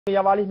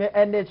मियांवाली में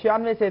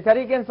NA-96 से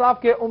तहरीक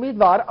इंसाफ के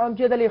उम्मीदवार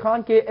अमजद अली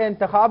खान की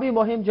इंतखाबी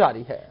मुहिम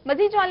जारी है।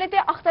 मजीद जान लेते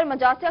अख्तर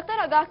मजाज से। अख्तर,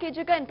 आगाह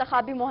कीजिएगा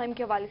इंतखाबी मुहिम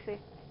के हवाले से।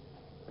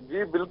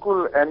 जी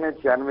बिल्कुल,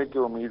 NA-96 के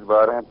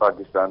उम्मीदवार हैं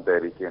पाकिस्तान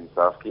तहरीक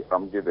इंसाफ की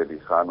अमजद अली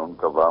खान।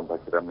 उनका वाम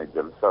भचरा में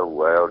जलसा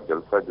हुआ है और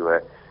जलसा जो है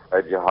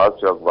जहाज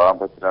चौक वाम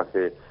भचरा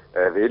से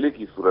रैली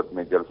की सूरत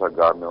में जलसा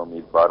गाह में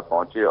उम्मीदवार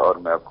पहुंचे। और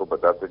मैं आपको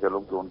बताते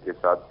चलूं कि उनके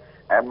साथ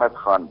अहमद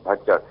खान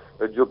भच्चर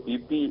जो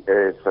PP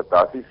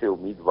 87 से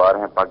उम्मीदवार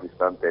हैं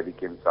पाकिस्तान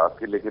तहरीक इंसाफ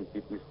के, लेकिन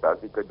PP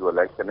 87 का जो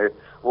इलेक्शन है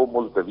वो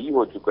मुलतवी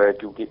हो चुका है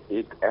क्योंकि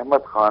एक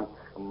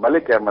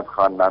मलिक अहमद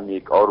खान नामी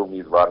एक और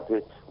उम्मीदवार थे,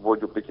 वो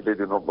जो पिछले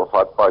दिनों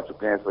वफात पा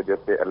चुके हैं। इस वजह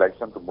से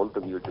इलेक्शन तो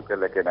मुलतवी हो चुका है,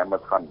 लेकिन अहमद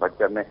खान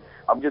भच्चर ने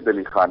अमजद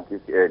अली खान की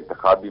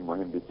इंतखाबी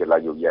मुहिम भी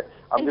चलाई हुई है।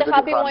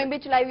 इंतखाबी मुहिम भी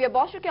चलाई हुई है।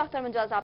 बहुत शुक्रिया अख्तर मजाज।